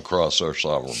come across our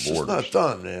sovereign borders. It's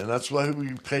not done, man. That's why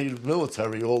we pay the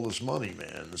military all this money,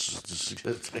 man. This is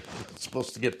it's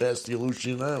supposed to get past the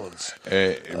Aleutian Islands.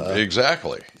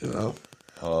 Exactly.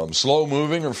 Slow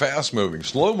moving or fast moving.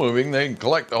 Slow moving, they can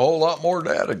collect a whole lot more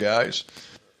data, guys.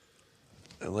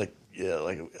 And the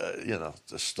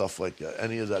stuff like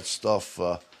any of that stuff.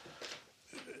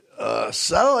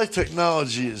 Satellite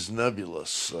technology is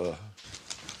nebulous.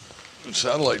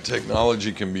 Satellite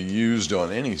technology can be used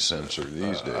on any sensor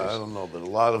these days. I don't know, but a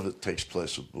lot of it takes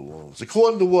place with balloons.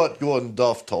 According to what Gordon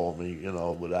Duff told me,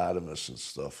 with Adamus and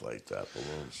stuff like that,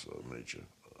 balloons are major.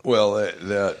 Well, and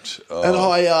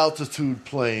high altitude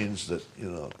planes that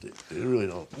they really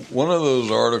don't. One of those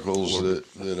articles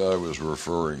that I was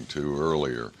referring to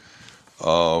earlier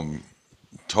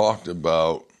talked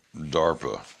about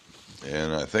DARPA,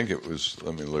 and I think it was.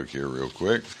 Let me look here real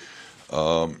quick.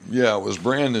 It was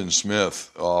Brandon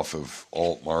Smith off of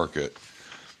Alt Market.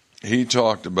 He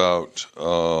talked about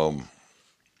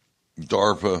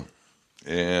DARPA,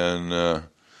 and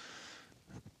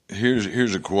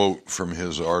here's a quote from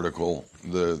his article.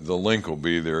 The link will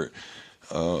be there.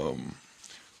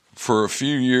 For a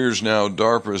few years now,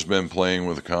 DARPA has been playing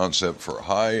with the concept for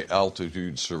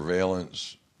high-altitude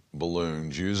surveillance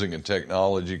balloons using a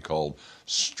technology called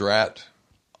Strat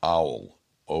Owl.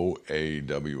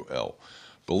 OAWL.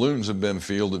 Balloons have been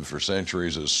fielded for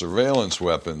centuries as surveillance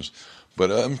weapons, but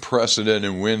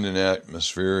unprecedented wind and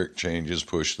atmospheric changes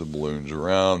push the balloons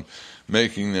around,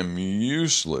 making them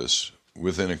useless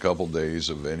within a couple days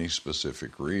of any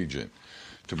specific region.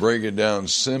 To break it down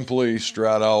simply,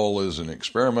 Strat Owl is an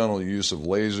experimental use of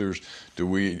lasers to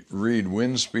read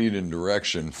wind speed and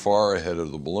direction far ahead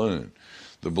of the balloon.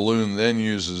 The balloon then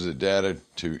uses the data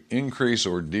to increase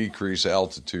or decrease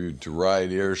altitude to ride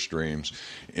airstreams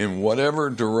in whatever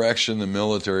direction the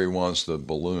military wants the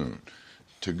balloon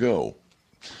to go.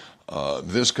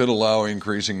 This could allow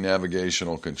increasing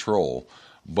navigational control,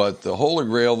 but the holy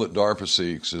grail that DARPA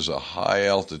seeks is a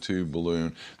high-altitude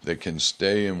balloon that can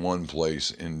stay in one place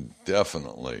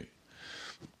indefinitely.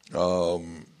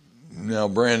 Now,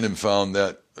 Brandon found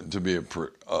that to be an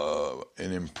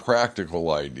impractical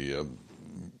idea.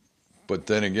 But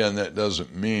then again, that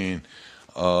doesn't mean.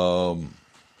 Well,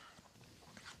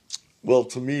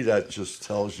 to me, that just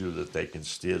tells you that they can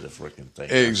steer the frickin' thing.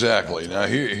 Exactly. Now,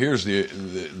 here's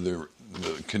the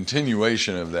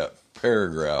continuation of that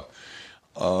paragraph.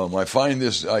 I find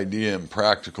this idea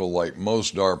impractical, like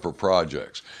most DARPA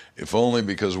projects, if only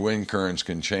because wind currents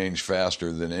can change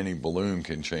faster than any balloon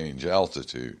can change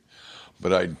altitude.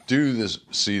 But I do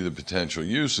see the potential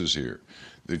uses here.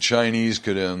 The Chinese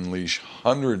could unleash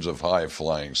hundreds of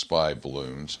high-flying spy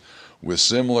balloons with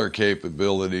similar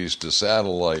capabilities to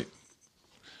satellite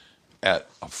at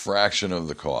a fraction of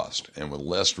the cost and with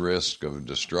less risk of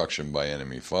destruction by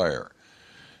enemy fire.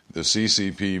 The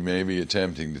CCP may be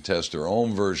attempting to test their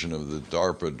own version of the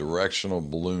DARPA directional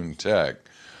balloon tech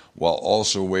while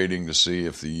also waiting to see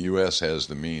if the U.S. has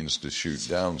the means to shoot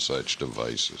down such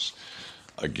devices.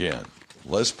 again.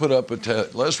 Let's put up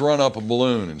let's run up a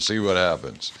balloon and see what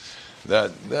happens.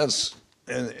 That's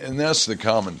the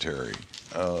commentary.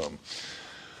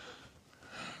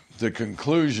 The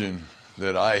conclusion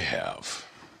that I have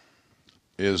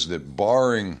is that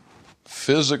barring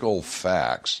physical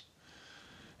facts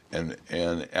and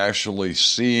actually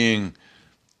seeing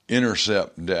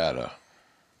intercept data,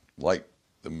 like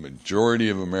the majority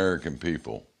of American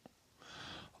people,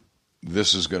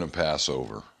 this is going to pass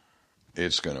over.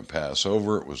 It's going to pass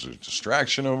over. It was a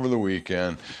distraction over the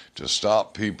weekend to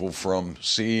stop people from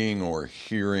seeing or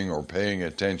hearing or paying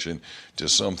attention to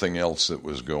something else that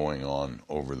was going on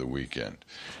over the weekend.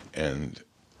 And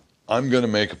I'm going to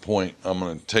make a point. I'm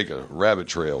going to take a rabbit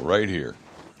trail right here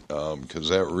because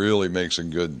that really makes a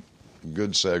good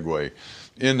segue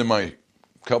into my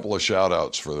couple of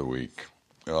shout-outs for the week.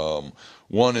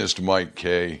 One is to Mike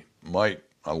K. Mike,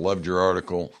 I loved your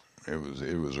article. It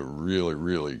was a really,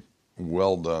 really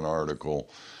well done article.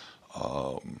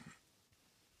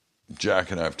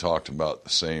 Jack and I have talked about the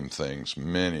same things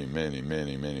many, many,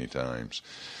 many, many times.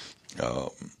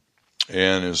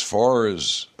 And as far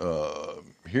as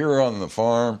here on the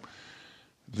farm,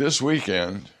 this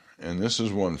weekend, and this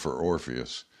is one for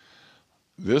Orpheus,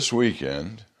 this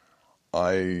weekend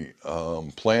I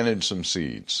planted some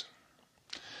seeds.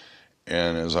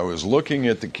 And as I was looking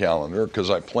at the calendar, because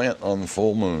I plant on the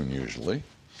full moon usually,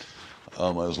 I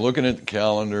was looking at the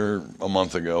calendar a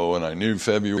month ago, and I knew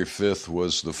February 5th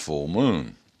was the full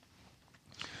moon.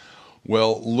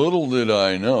 Well, little did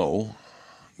I know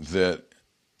that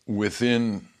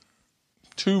within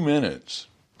 2 minutes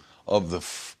of the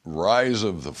rise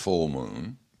of the full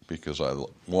moon, because I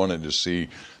wanted to see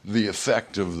the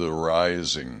effect of the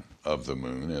rising of the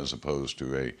moon as opposed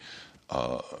to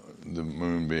the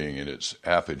moon being at its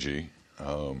apogee,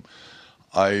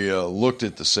 I looked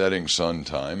at the setting sun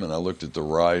time and I looked at the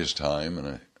rise time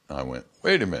and I went,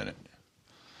 wait a minute.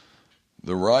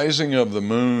 The rising of the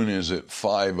moon is at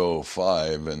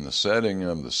 5:05 and the setting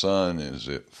of the sun is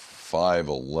at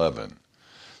 5:11.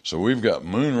 So we've got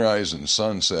moonrise and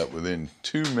sunset within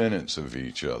 2 minutes of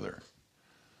each other.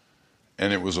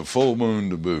 And it was a full moon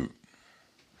to boot.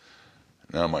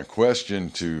 Now my question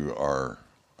to our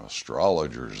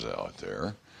astrologers out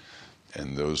there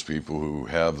and those people who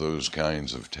have those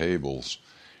kinds of tables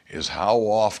is how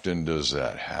often does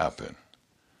that happen?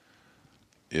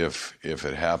 If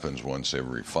it happens once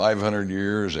every 500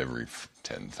 years, every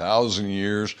 10,000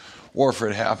 years, or if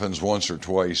it happens once or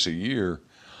twice a year,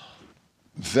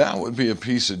 that would be a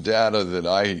piece of data that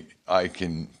I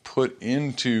can put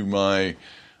into my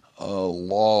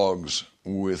logs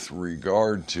with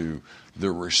regard to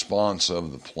the response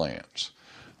of the plants.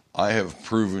 I have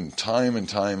proven time and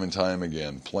time and time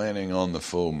again, planting on the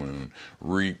full moon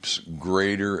reaps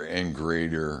greater and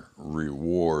greater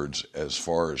rewards as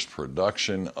far as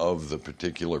production of the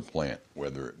particular plant,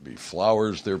 whether it be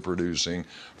flowers they're producing,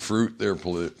 fruit they're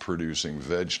producing,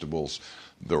 vegetables.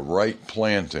 The right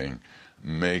planting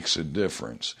makes a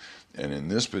difference. And in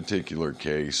this particular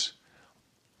case,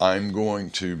 I'm going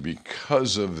to,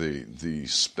 because of the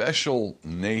special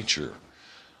nature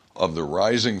of the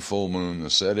rising full moon, the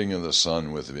setting of the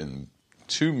sun within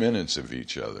 2 minutes of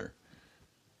each other,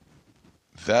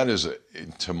 that is,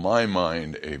 to my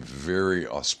mind, a very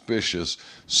auspicious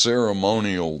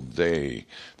ceremonial day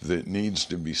that needs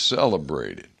to be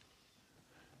celebrated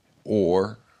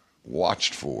or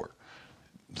watched for.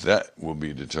 That will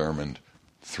be determined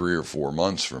 3 or 4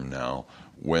 months from now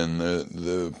when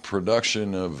the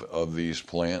production of these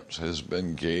plants has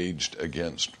been gauged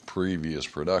against previous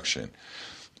production.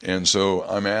 And so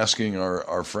I'm asking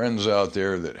our friends out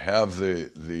there that have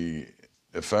the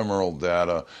ephemeral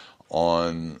data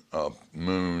on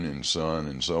moon and sun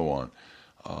and so on,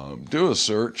 do a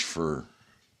search for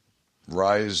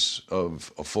rise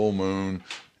of a full moon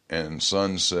and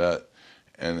sunset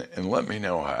and let me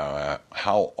know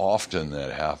how often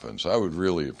that happens. I would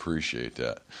really appreciate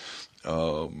that.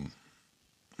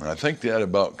 I think that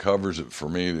about covers it for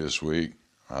me this week.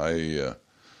 I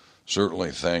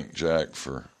certainly thank Jack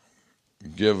for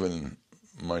giving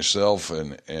myself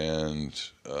and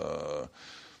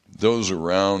those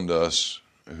around us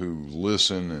who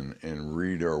listen and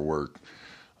read our work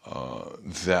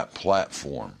that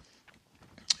platform.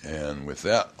 And with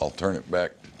that, I'll turn it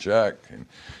back to Jack, and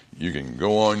you can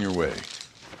go on your way.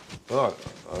 Oh,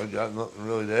 I got nothing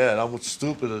really to add. I'm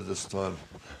stupid at this time.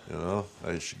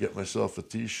 I should get myself a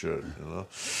T-shirt.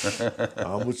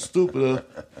 I'm with stupider.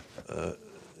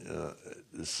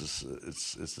 It's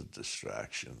a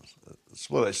distraction. It's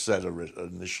what I said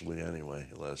initially anyway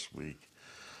last week.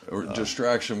 A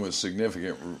distraction with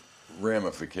significant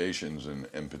ramifications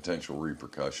and potential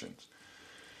repercussions.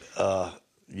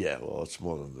 Yeah, well, it's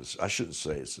more than this. I shouldn't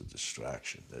say it's a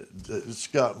distraction. It's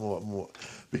got more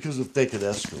because if they could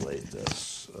escalate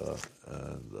this,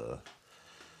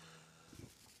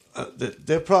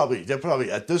 they're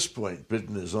probably at this point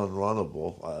Biden is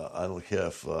unrunnable. I don't care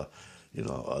if the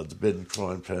Biden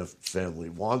crime family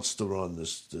wants to run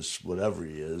this whatever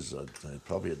he is,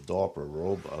 probably a DARPA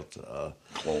robot.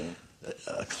 Clone.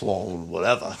 A clone,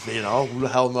 whatever, who the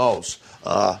hell knows?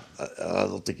 I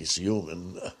don't think he's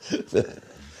human.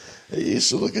 He used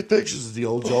to look at pictures of the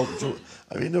old Joe.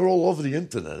 I mean, they're all over the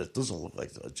internet. It doesn't look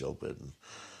like Joe Biden.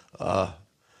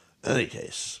 In any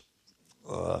case,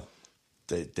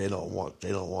 they don't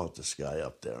want this guy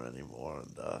up there anymore,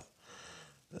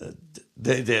 and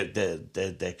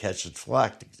they're catching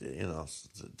flack.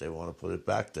 They want to put it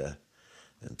back there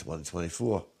in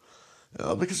 2024.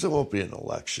 Because there won't be an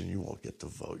election, you won't get to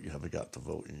vote. You haven't got to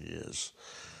vote in years.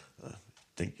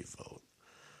 Think you vote.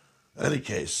 In any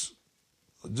case,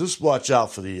 just watch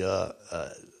out for this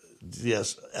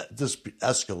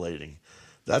escalating.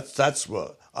 That's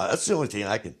the only thing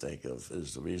I can think of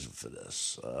is the reason for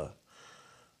this.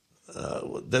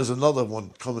 There's another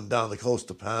one coming down the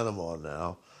coast of Panama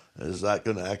now. Is that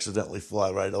going to accidentally fly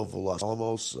right over Los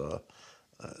Alamos?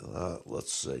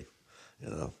 Let's see.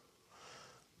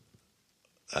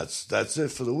 That's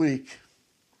it for the week.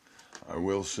 I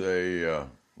will say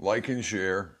like and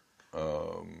share.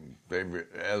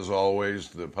 As always,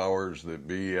 the powers that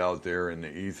be out there in the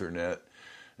Ethernet,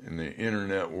 in the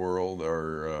internet world,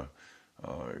 are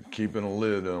keeping a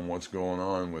lid on what's going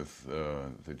on with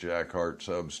the Jack Hart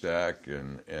Substack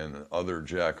and other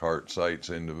Jack Hart sites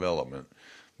in development.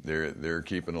 They're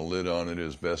keeping a lid on it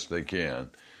as best they can.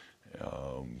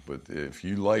 But if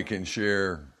you like and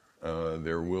share,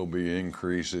 there will be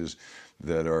increases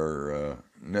that are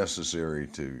necessary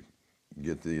to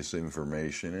get this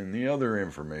information and the other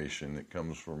information that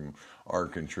comes from our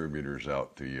contributors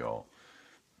out to y'all.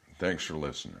 Thanks for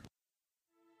listening.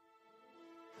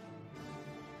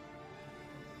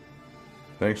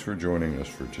 Thanks for joining us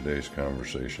for today's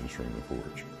Conversations from the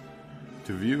Porch.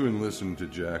 To view and listen to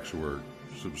Jack's work,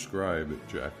 subscribe at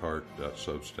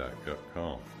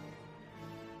jackhart.substack.com.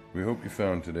 We hope you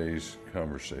found today's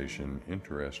conversation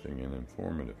interesting and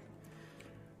informative.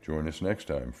 Join us next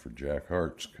time for Jack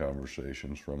Hart's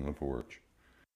Conversations from the Porch.